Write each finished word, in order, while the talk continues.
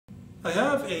I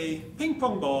have a ping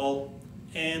pong ball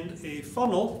and a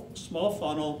funnel, small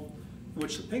funnel, in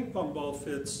which the ping pong ball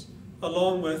fits,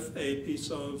 along with a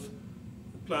piece of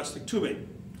plastic tubing.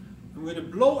 I'm going to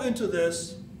blow into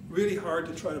this really hard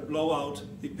to try to blow out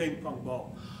the ping pong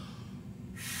ball.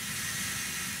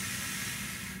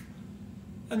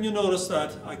 And you notice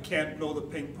that I can't blow the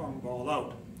ping pong ball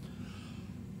out.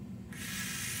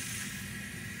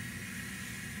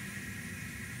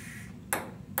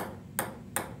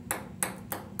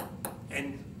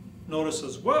 And notice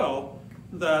as well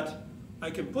that I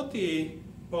can put the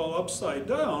ball upside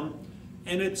down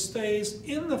and it stays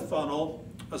in the funnel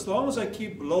as long as I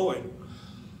keep blowing.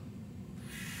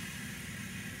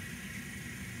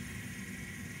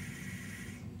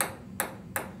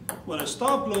 When I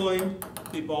stop blowing,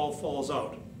 the ball falls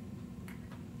out.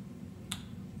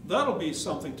 That'll be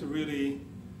something to really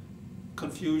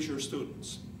confuse your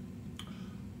students.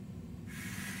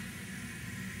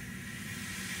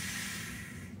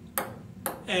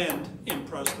 And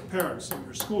impress the parents in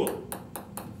your school.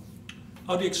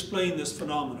 How do you explain this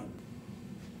phenomenon?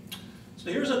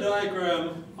 So here's a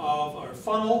diagram of our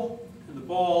funnel and the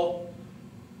ball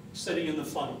sitting in the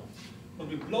funnel. When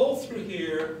we blow through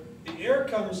here, the air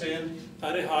comes in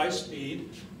at a high speed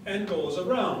and goes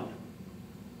around.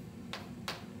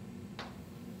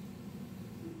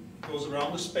 It goes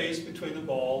around the space between the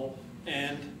ball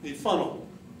and the funnel.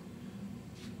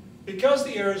 Because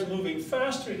the air is moving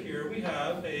faster here, we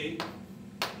have a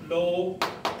low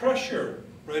pressure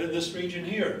right in this region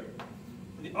here,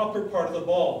 in the upper part of the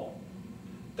ball.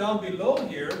 Down below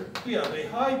here, we have a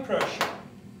high pressure.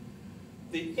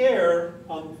 The air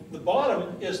on the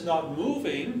bottom is not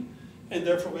moving, and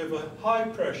therefore we have a high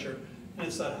pressure. And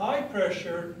it's that high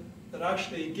pressure that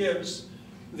actually gives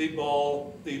the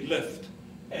ball the lift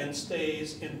and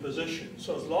stays in position.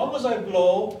 So as long as I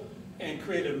blow and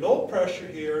create a low pressure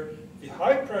here, the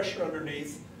high pressure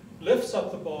underneath lifts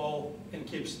up the ball and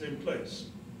keeps it in place.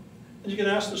 And you can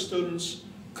ask the students,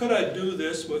 could I do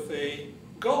this with a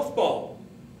golf ball?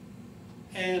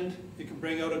 And you can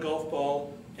bring out a golf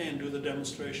ball and do the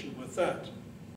demonstration with that.